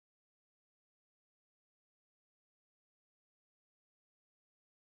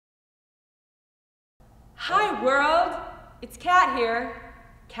Hi world, it's Kat here,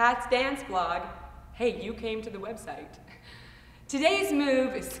 Katsdanceblog. Hey, you came to the website. Today's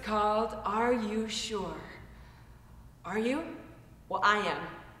move is called Are You Sure? Are you? Well, I am,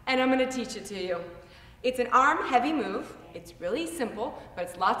 and I'm gonna teach it to you. It's an arm-heavy move. It's really simple, but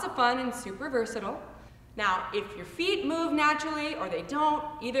it's lots of fun and super versatile. Now, if your feet move naturally or they don't,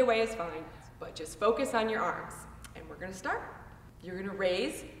 either way is fine, but just focus on your arms. And we're gonna start. You're gonna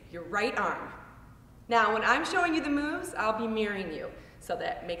raise your right arm. Now, when I'm showing you the moves, I'll be mirroring you, so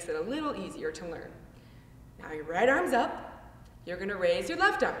that makes it a little easier to learn. Now, your right arm's up. You're gonna raise your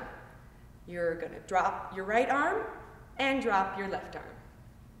left arm. You're gonna drop your right arm and drop your left arm.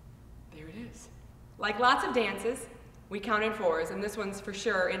 There it is. Like lots of dances, we count in fours, and this one's for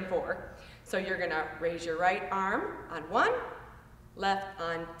sure in 4. So you're gonna raise your right arm on 1, left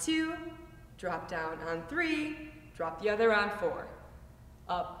on 2, drop down on 3, drop the other on 4.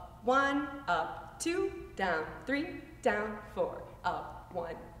 Up 1, up 2, down 3, down 4. Up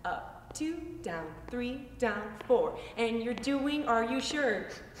 1, up 2, down 3, down 4. And you're doing Are You Sure?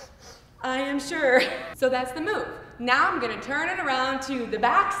 I am sure. So that's the move. Now I'm gonna turn it around to the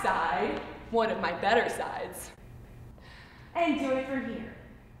back side, one of my better sides. And do it from here.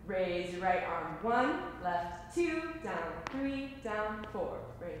 Raise your right arm 1, left 2, down 3, down 4.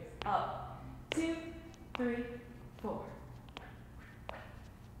 Raise up 2, 3, 4.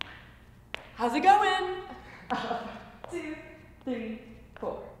 How's it going? Up 2, 3,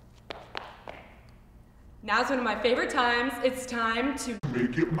 4. Now's one of my favorite times. It's time to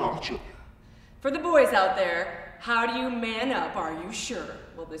make it macho. For the boys out there, how do you man up? Are you sure?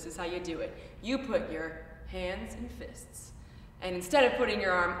 Well, this is how you do it. You put your hands in fists. And instead of putting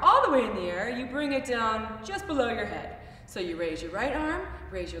your arm all the way in the air, you bring it down just below your head. So you raise your right arm,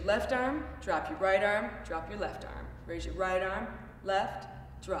 raise your left arm, drop your right arm, drop your left arm. Raise your right arm, left,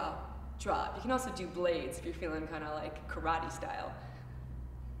 drop, drop. You can also do blades if you're feeling kind of like karate style.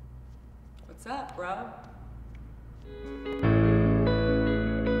 What's up, bro?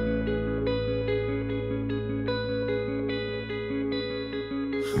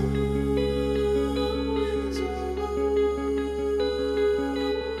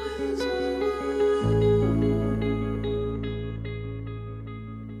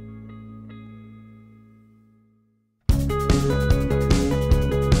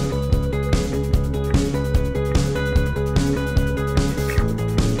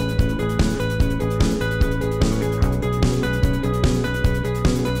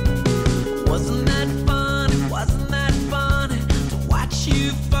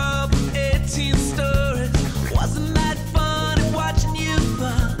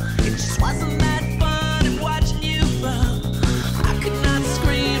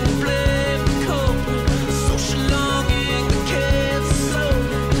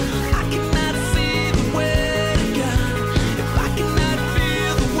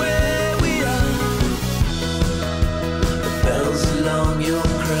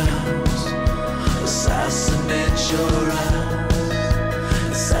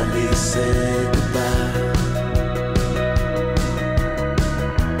 Say goodbye.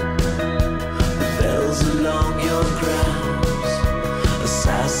 The bells along your grounds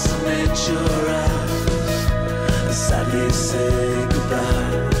assassinate your eyes and sadly say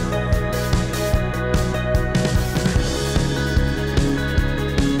goodbye.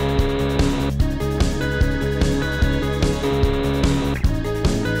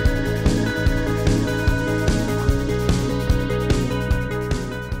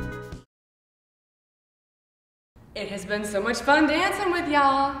 It has been so much fun dancing with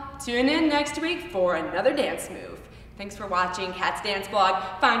y'all. Tune in next week for another dance move. Thanks for watching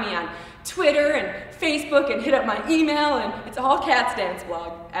Katsdanceblog. Find me on Twitter and Facebook and hit up my email, and it's all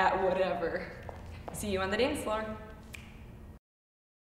Katsdanceblog at whatever. See you on the dance floor.